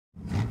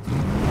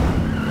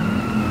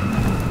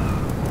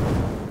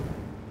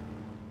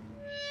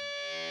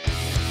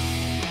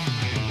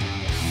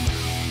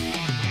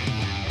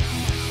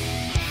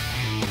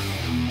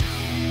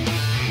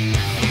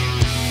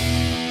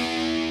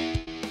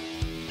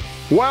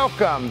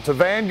Welcome to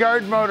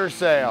Vanguard Motor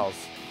Sales.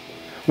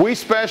 We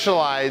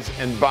specialize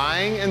in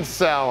buying and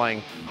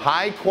selling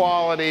high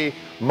quality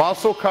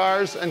muscle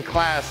cars and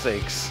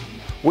classics.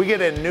 We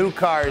get in new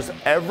cars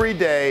every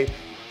day,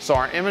 so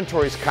our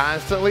inventory is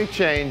constantly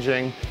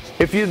changing.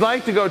 If you'd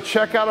like to go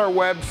check out our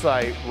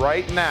website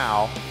right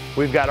now,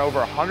 we've got over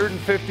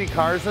 150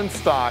 cars in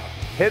stock.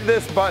 Hit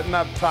this button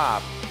up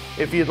top.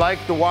 If you'd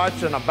like to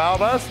watch an About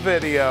Us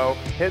video,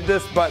 hit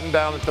this button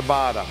down at the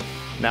bottom.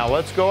 Now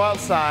let's go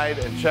outside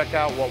and check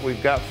out what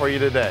we've got for you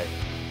today.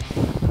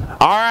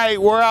 All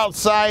right, we're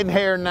outside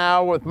here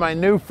now with my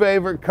new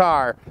favorite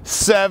car,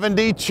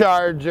 70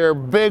 Charger,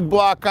 big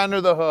block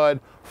under the hood,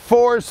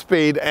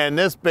 4-speed, and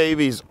this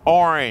baby's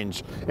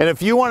orange. And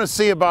if you want to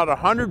see about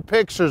 100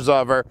 pictures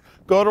of her,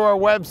 go to our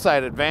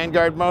website at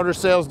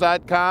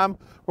vanguardmotorsales.com.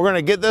 We're going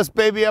to get this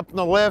baby up in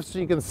the lift so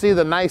you can see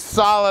the nice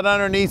solid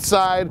underneath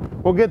side.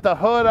 We'll get the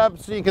hood up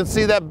so you can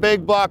see that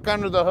big block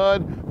under the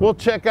hood. We'll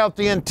check out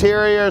the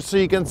interior so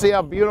you can see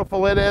how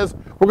beautiful it is.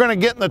 We're going to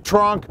get in the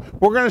trunk.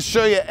 We're going to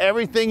show you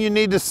everything you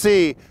need to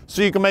see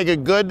so you can make a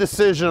good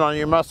decision on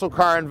your muscle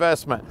car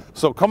investment.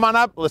 So come on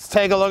up, let's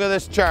take a look at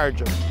this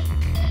Charger.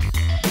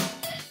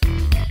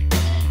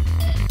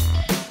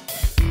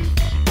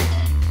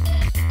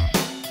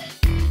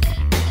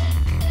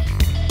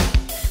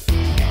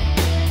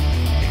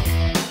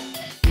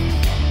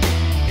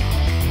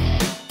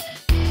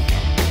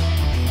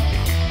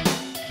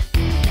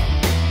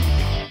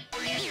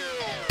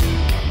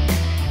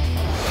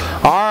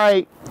 All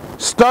right,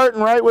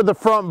 starting right with the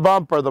front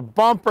bumper. The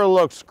bumper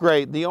looks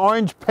great. The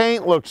orange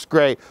paint looks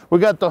great. We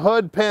got the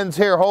hood pins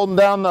here holding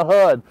down the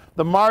hood.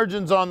 The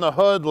margins on the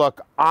hood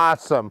look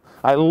awesome.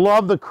 I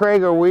love the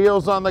Krager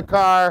wheels on the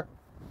car.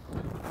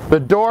 The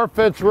door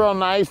fits real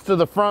nice to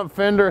the front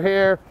fender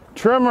here.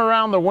 Trim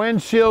around the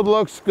windshield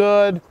looks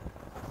good.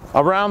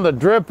 Around the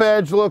drip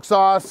edge looks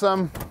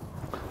awesome.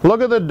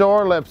 Look at the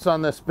door lips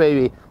on this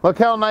baby. Look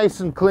how nice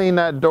and clean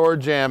that door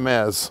jamb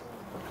is.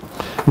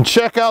 And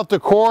check out the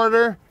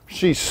quarter.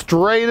 She's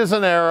straight as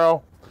an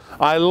arrow.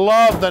 I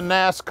love the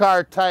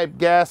NASCAR type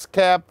gas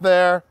cap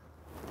there.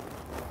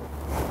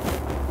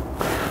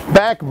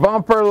 Back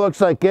bumper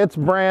looks like it's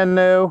brand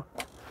new.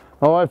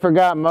 Oh, I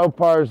forgot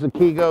Mopars, the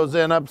key goes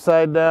in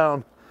upside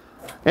down.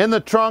 In the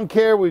trunk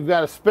here, we've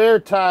got a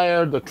spare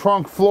tire. The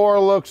trunk floor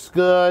looks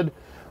good.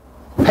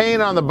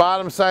 Paint on the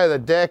bottom side of the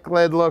deck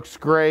lid looks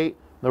great.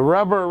 The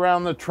rubber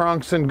around the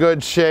trunk's in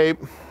good shape.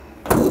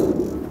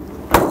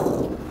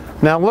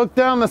 Now look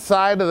down the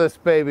side of this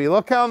baby.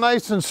 Look how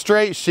nice and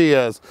straight she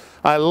is.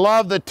 I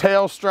love the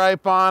tail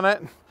stripe on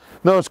it.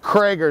 Those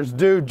Kragers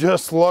do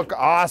just look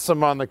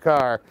awesome on the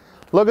car.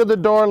 Look at the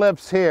door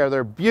lips here.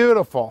 They're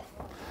beautiful.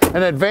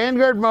 And at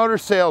Vanguard Motor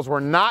Sales, we're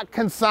not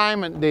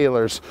consignment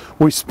dealers.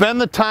 We spend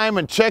the time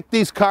and check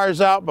these cars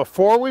out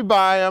before we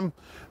buy them.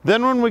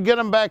 Then when we get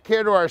them back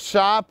here to our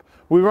shop,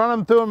 we run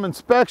them through an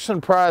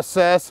inspection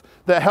process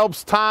that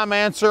helps Tom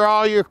answer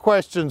all your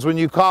questions when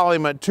you call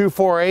him at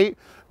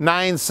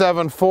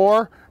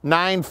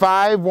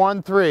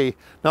 248-974-9513.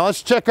 Now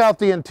let's check out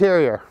the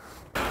interior.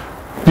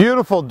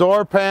 Beautiful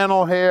door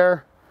panel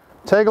here.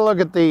 Take a look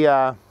at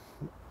the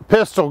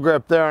pistol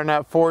grip there on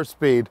that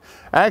 4-speed.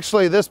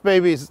 Actually, this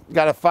baby's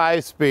got a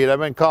 5-speed. I've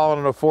been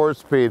calling it a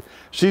 4-speed.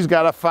 She's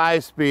got a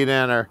 5-speed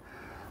in her.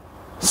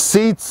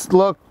 Seats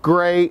look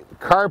great.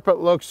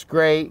 Carpet looks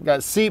great.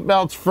 Got seat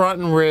belts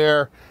front and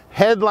rear.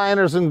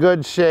 Headliner's in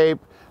good shape.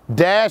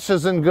 Dash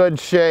is in good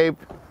shape.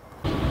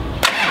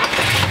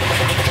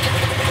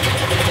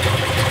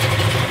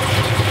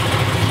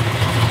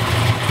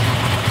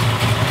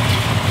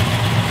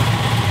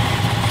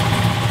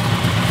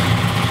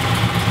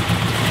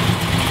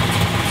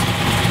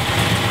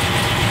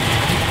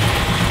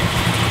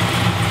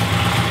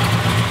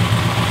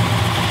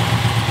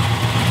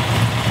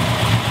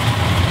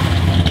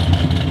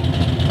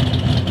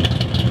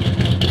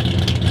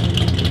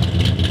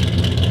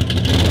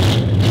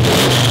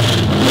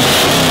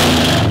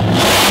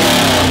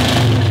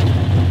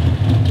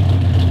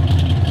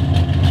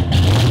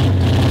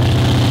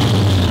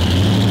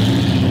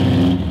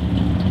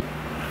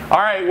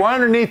 We're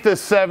underneath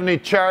this 70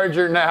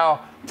 Charger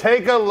now.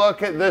 Take a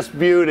look at this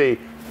beauty.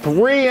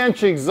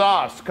 3-inch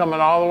exhaust coming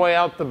all the way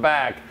out the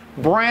back.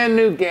 Brand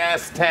new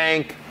gas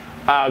tank.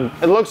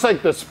 It looks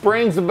like the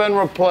springs have been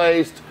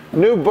replaced.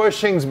 New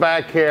bushings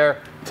back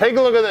here. Take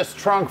a look at this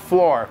trunk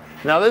floor.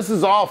 Now this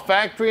is all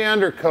factory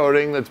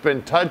undercoating that's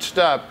been touched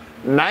up.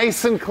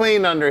 Nice and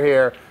clean under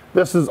here.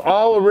 This is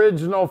all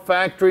original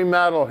factory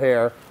metal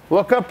here.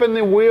 Look up in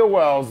the wheel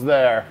wells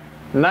there.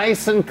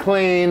 Nice and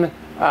clean.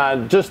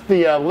 Just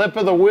the lip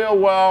of the wheel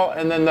well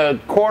and then the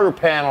quarter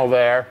panel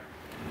there.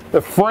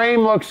 The frame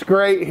looks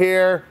great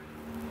here.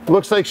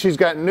 Looks like she's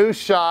got new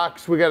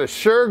shocks. We got a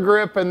sure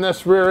grip in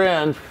this rear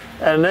end,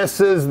 and this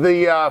is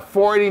the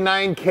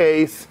 489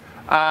 case,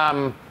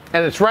 and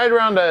it's right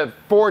around a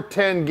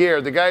 410 gear.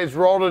 The guy's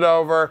rolled it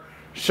over,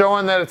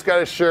 showing that it's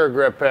got a sure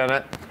grip in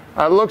it.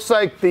 Looks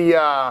like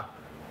the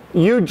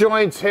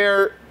U-joints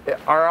here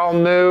are all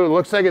new.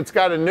 Looks like it's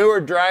got a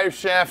newer drive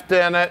shaft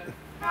in it.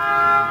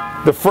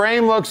 The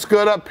frame looks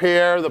good up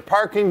here. The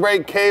parking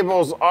brake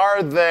cables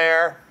are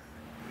there.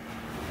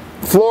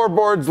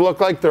 Floorboards look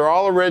like they're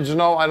all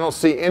original. I don't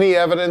see any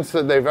evidence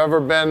that they've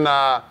ever been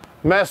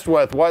messed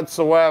with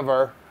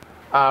whatsoever.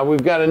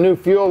 We've got a new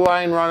fuel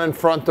line running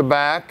front to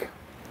back.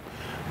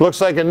 Looks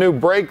like a new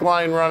brake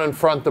line running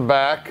front to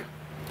back.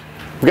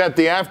 We've got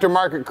the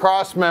aftermarket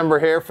cross member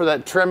here for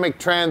that Tremec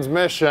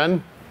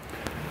transmission.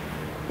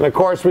 And of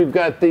course we've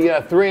got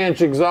the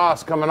 3-inch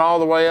exhaust coming all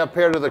the way up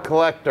here to the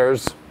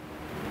collectors.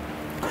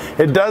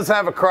 It does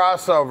have a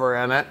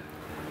crossover in it.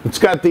 It's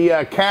got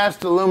the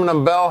cast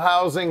aluminum bell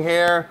housing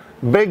here.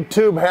 Big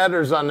tube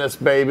headers on this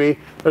baby.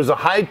 There's a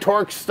high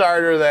torque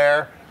starter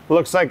there.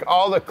 Looks like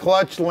all the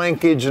clutch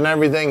linkage and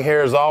everything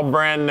here is all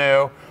brand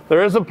new.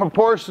 There is a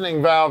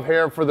proportioning valve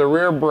here for the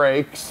rear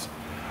brakes.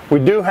 We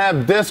do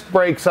have disc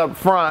brakes up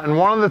front, and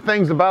one of the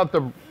things about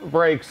the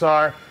brakes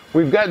are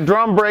we've got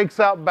drum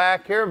brakes out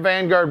back here at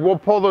Vanguard. We'll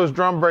pull those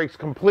drum brakes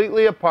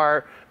completely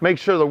apart, make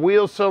sure the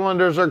wheel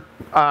cylinders are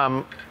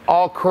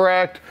all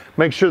correct,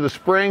 make sure the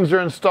springs are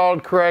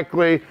installed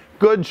correctly,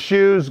 good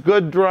shoes,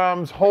 good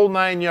drums, whole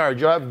 9 yards.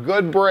 You'll have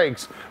good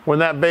brakes when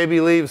that baby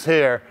leaves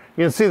here.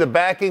 You can see the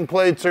backing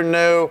plates are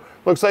new.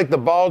 Looks like the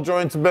ball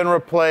joints have been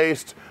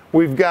replaced.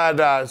 We've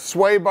got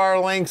sway bar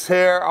links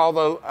here. All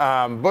the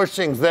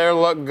bushings there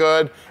look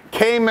good.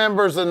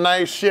 K-member's in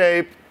nice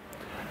shape.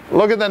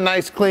 Look at the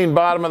nice clean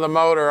bottom of the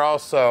motor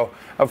also.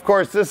 Of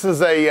course, this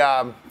is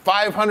a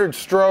 500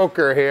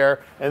 stroker here,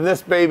 and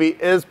this baby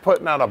is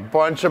putting out a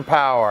bunch of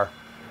power.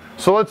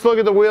 So let's look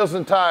at the wheels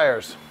and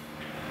tires.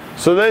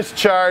 So this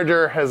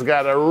Charger has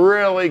got a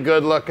really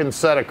good looking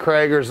set of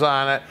Kragers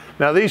on it.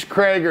 Now these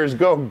Kragers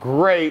go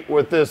great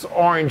with this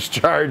orange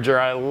Charger.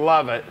 I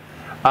love it.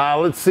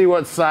 Let's see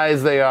what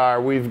size they are.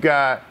 We've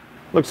got,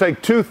 looks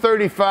like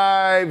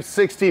 235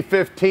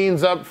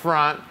 60-15s up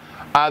front.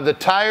 The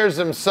tires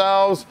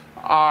themselves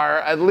are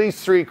at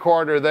least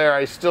 3/4 there.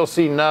 I still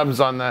see nubs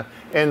on the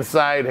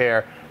inside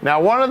here. Now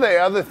one of the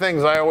other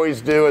things I always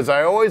do is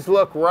I always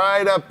look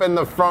right up in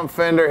the front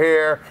fender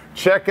here,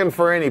 checking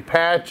for any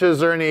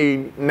patches or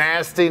any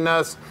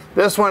nastiness.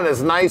 This one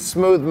is nice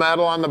smooth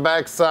metal on the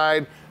back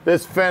side.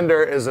 This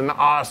fender is in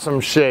awesome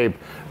shape.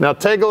 Now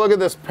take a look at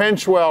this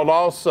pinch weld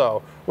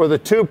also, where the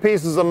two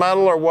pieces of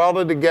metal are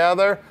welded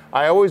together.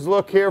 I always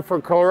look here for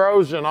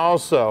corrosion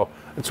also.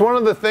 It's one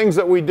of the things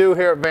that we do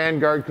here at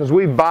Vanguard because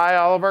we buy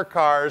all of our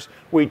cars.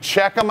 We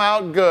check them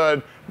out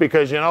good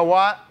because you know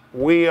what?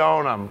 We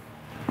own them.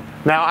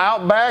 Now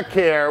out back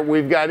here,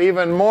 we've got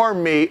even more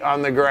meat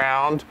on the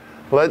ground.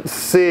 Let's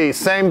see,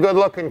 same good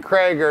looking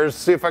Kragers.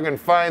 See if I can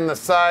find the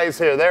size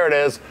here. There it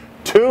is,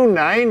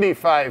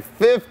 295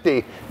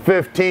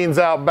 50-15s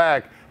out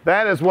back.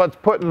 That is what's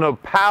putting the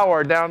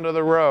power down to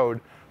the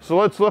road. So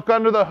let's look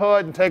under the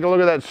hood and take a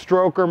look at that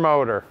stroker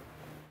motor.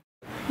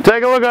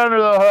 Take a look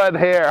under the hood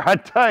here. I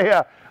tell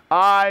you,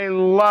 I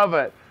love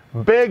it.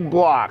 Big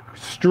block,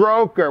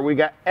 stroker. We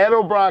got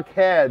Edelbrock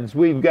heads.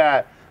 We've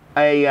got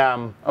a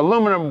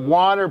aluminum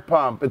water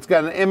pump. It's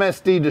got an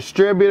MSD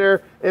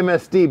distributor,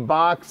 MSD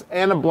box,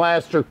 and a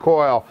blaster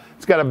coil.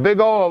 It's got a big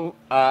old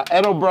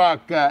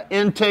Edelbrock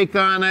intake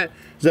on it.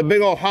 It's a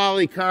big old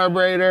Holley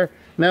carburetor.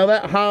 Now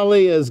that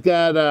Holley has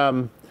got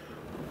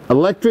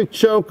electric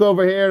choke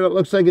over here. It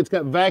looks like it's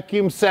got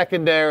vacuum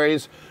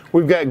secondaries.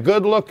 We've got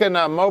good looking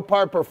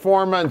Mopar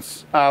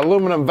Performance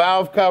aluminum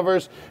valve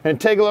covers. And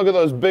take a look at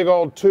those big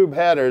old tube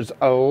headers.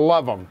 I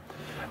love them.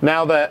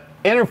 Now the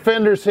inner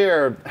fenders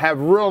here have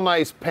real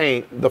nice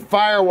paint. The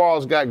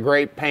firewall's got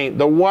great paint.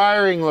 The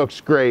wiring looks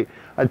great.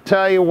 I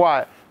tell you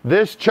what,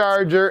 this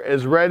Charger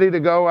is ready to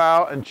go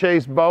out and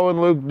chase Bo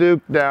and Luke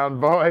Duke down.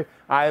 Boy,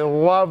 I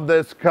love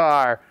this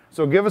car.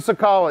 So give us a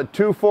call at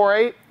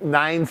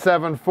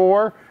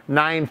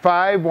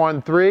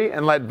 248-974-9513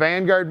 and let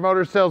Vanguard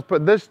Motor Sales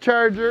put this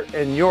Charger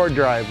in your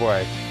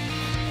driveway.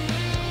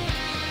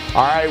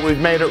 All right, we've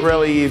made it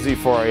really easy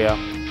for you.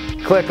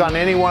 Click on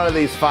any one of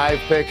these 5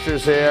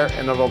 pictures here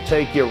and it'll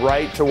take you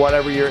right to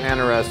whatever you're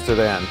interested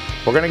in.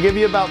 We're gonna give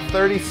you about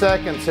 30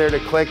 seconds here to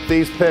click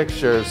these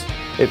pictures.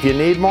 If you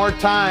need more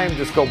time,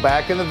 just go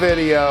back in the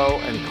video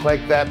and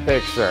click that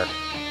picture.